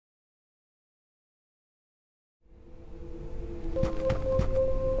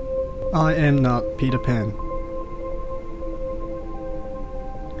I am not Peter Pan,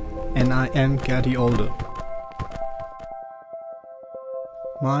 and I am getting older.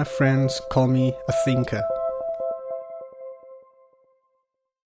 My friends call me a thinker.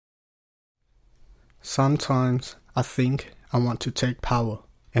 Sometimes I think I want to take power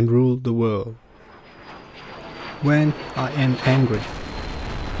and rule the world. When I am angry,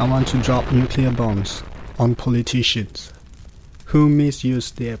 I want to drop nuclear bombs on politicians who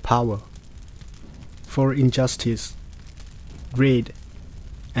misuse their power for injustice, greed,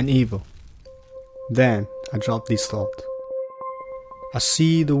 and evil. Then I drop this thought. I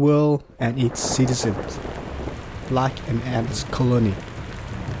see the world and its citizens like an ant colony,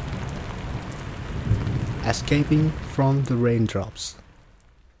 escaping from the raindrops.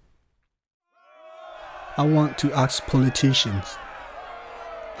 I want to ask politicians,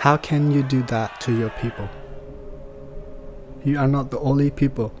 how can you do that to your people? You are not the only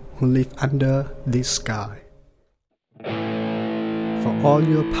people who live under this sky. For all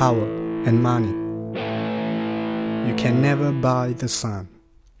your power and money, you can never buy the sun.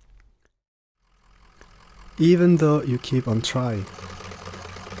 Even though you keep on trying.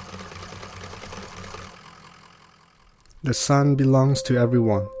 The sun belongs to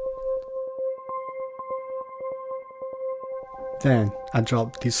everyone. Then I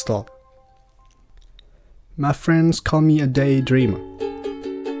dropped this thought. My friends call me a daydreamer.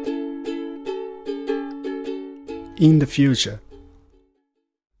 In the future,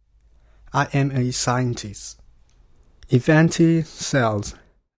 I am a scientist, inventing cells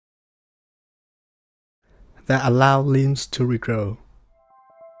that allow limbs to regrow.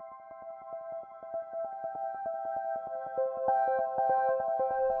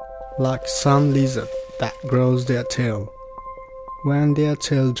 Like some lizard that grows their tail when their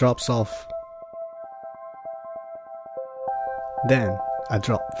tail drops off. Then I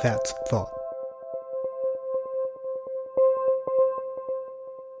drop that thought.